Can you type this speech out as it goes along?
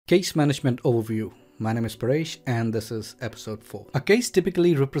Case Management Overview. My name is Paresh and this is episode 4. A case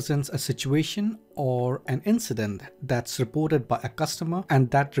typically represents a situation or an incident that's reported by a customer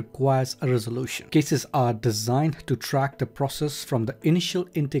and that requires a resolution. Cases are designed to track the process from the initial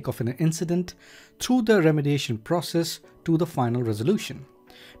intake of an incident through the remediation process to the final resolution.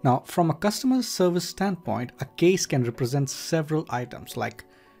 Now, from a customer service standpoint, a case can represent several items like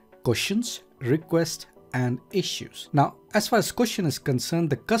questions, requests, and issues. Now, as far as question is concerned,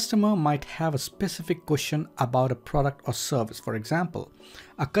 the customer might have a specific question about a product or service. For example,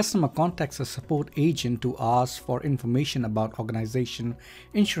 a customer contacts a support agent to ask for information about organization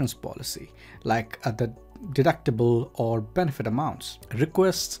insurance policy, like the deductible or benefit amounts.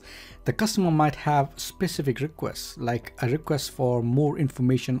 Requests, the customer might have specific requests, like a request for more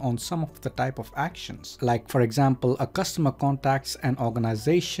information on some of the type of actions. Like, for example, a customer contacts an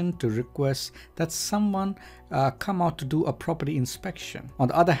organization to request that someone come out to do a property inspection. On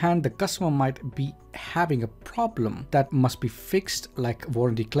the other hand, the customer might be having a problem that must be fixed, like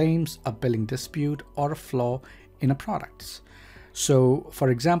warranty claims, a billing dispute, or a flaw in a product. So, for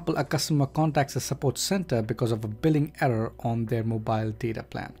example, a customer contacts a support center because of a billing error on their mobile data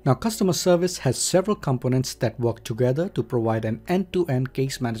plan. Now, customer service has several components that work together to provide an end-to-end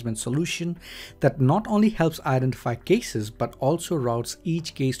case management solution that not only helps identify cases, but also routes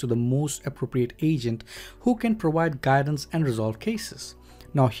each case to the most appropriate agent who can provide guidance and resolve cases.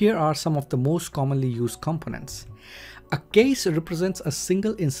 Now, here are some of the most commonly used components. A case represents a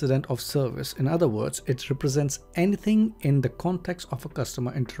single incident of service. In other words, it represents anything in the context of a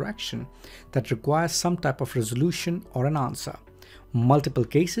customer interaction that requires some type of resolution or an answer. Multiple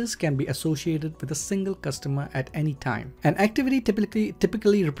cases can be associated with a single customer at any time. An activity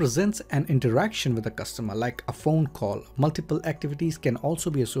typically represents an interaction with a customer, like a phone call. Multiple activities can also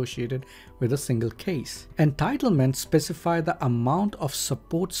be associated with a single case. Entitlements specify the amount of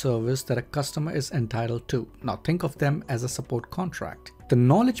support service that a customer is entitled to. Now think of them as a support contract. The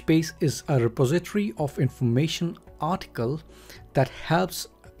knowledge base is a repository of information article that helps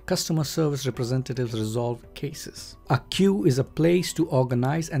customer service representatives resolve cases. A queue is a place to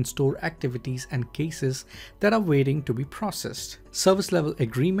organize and store activities and cases that are waiting to be processed. Service level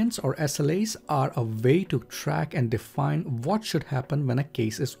agreements or SLAs are a way to track and define what should happen when a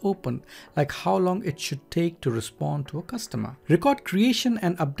case is opened, like how long it should take to respond to a customer. Record creation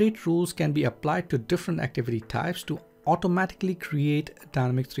and update rules can be applied to different activity types to automatically create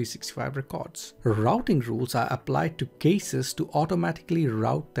dynamic 365 records. Routing rules are applied to cases to automatically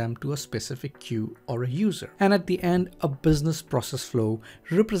route them to a specific queue or a user. And at the end, a business process flow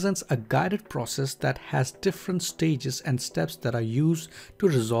represents a guided process that has different stages and steps that are used to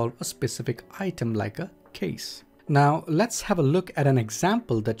resolve a specific item, like a case. Now, let's have a look at an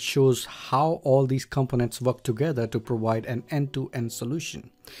example that shows how all these components work together to provide an end-to-end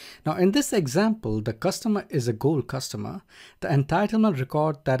solution. Now, in this example, the customer is a gold customer. The entitlement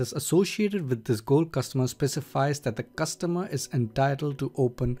record that is associated with this gold customer specifies that the customer is entitled to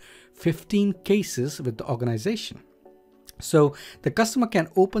open 15 cases with the organization. So the customer can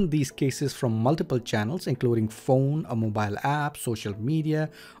open these cases from multiple channels, including phone, a mobile app, social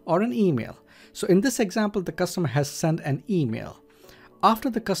media, or an email. So in this example, the customer has sent an email. After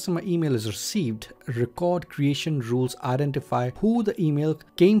the customer email is received, record creation rules identify who the email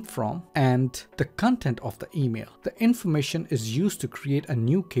came from and the content of the email. The information is used to create a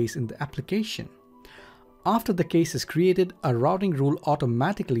new case in the application. After the case is created, a routing rule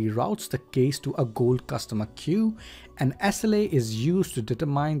automatically routes the case to a gold customer queue. An SLA is used to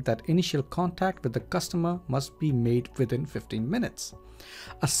determine that initial contact with the customer must be made within 15 minutes.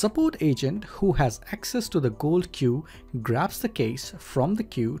 A support agent who has access to the gold queue grabs the case from the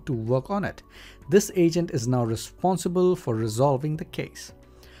queue to work on it. This agent is now responsible for resolving the case.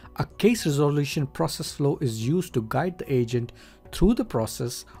 A case resolution process flow is used to guide the agent through the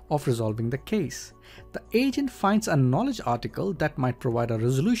process of resolving the case. The agent finds a knowledge article that might provide a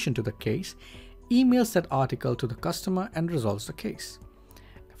resolution to the case, emails that article to the customer, and resolves the case.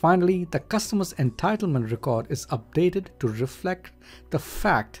 Finally, the customer's entitlement record is updated to reflect the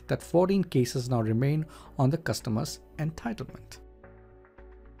fact that 14 cases now remain on the customer's entitlement.